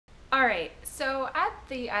Alright, so at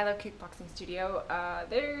the I Love Kickboxing studio,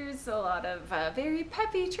 there's a lot of very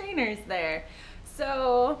peppy trainers there.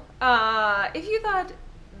 So, if you thought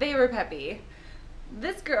they were peppy,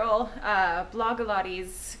 this girl,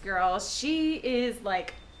 Blogilates girl, she is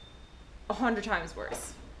like 100 times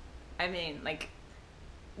worse. I mean, like,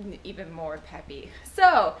 even more peppy.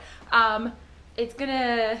 So, it's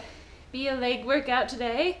gonna be a leg workout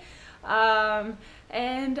today, and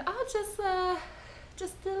I'll just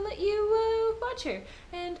to let you watch her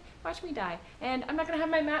and watch me die. And I'm not gonna have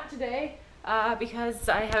my mat today because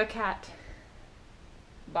I have a cat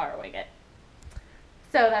borrowing it,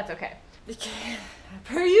 so that's okay.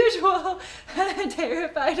 Per usual,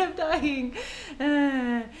 terrified of dying.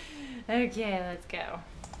 Okay, let's go.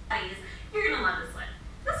 You're gonna love this one.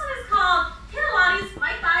 This one is called Pilates,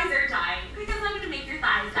 My Thighs Are Dying, because I'm gonna make your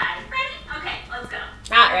thighs die. Ready? Okay, let's go.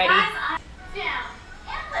 Not ready. Down and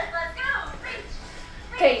lift. Let's go. Reach.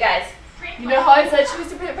 Okay, you guys. You know how I said she was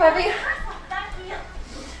super peppy?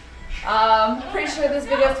 Pretty sure this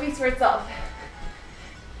video speaks for itself.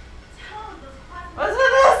 What's with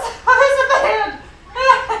this? What is with the hand?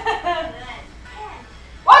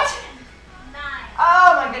 What?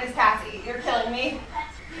 Oh my goodness, Cassie, you're killing me.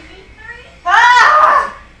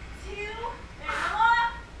 Ah!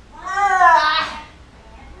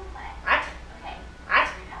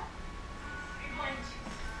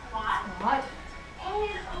 What?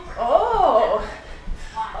 Oh,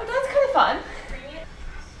 that's kind of fun.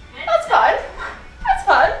 That's fun. That's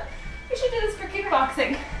fun. We should do this for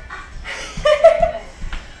kickboxing.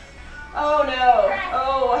 Oh no.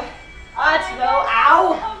 Oh. What? No.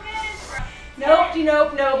 Ow. Nope.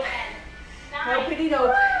 Nope. Nope. Nopey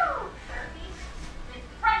nope.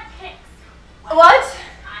 What?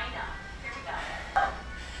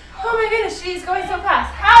 Oh my goodness, she's going so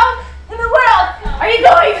fast. How in the world are you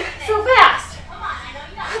going so fast?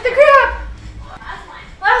 What the crap?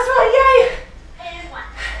 Last one, yay!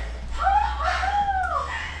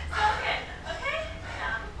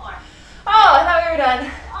 Oh, I thought we were done.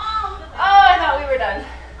 Oh, I thought we were done.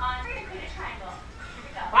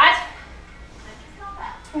 What?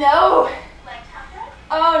 No.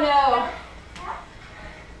 Oh no.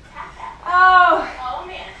 Oh.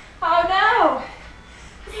 Oh no.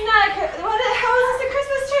 This is not how is this a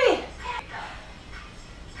Christmas tree?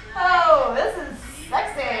 Oh, this is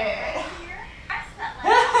sexy.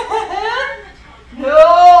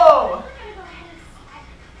 No.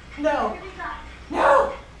 No.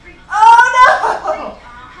 No. Oh no.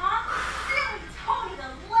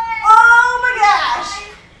 Oh my gosh.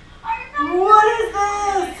 What is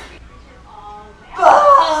this?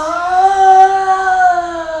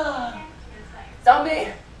 Zombie.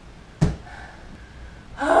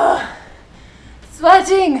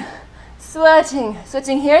 Sweating. Sweating.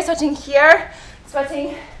 Sweating here, sweating here,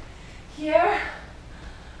 sweating here.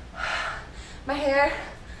 My hair is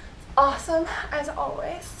awesome as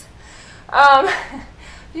always.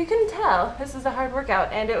 You can tell this is a hard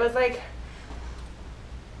workout, and it was like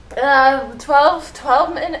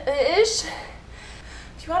 12 minutes-ish.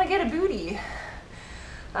 If you want to get a booty.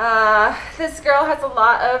 This girl has a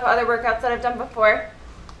lot of other workouts that I've done before.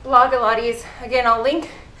 Blogilates. Again, I'll link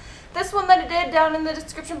this one that I did down in the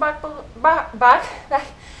description box.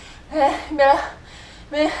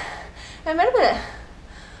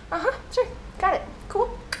 Sure, got it.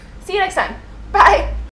 Cool. See you next time. Bye.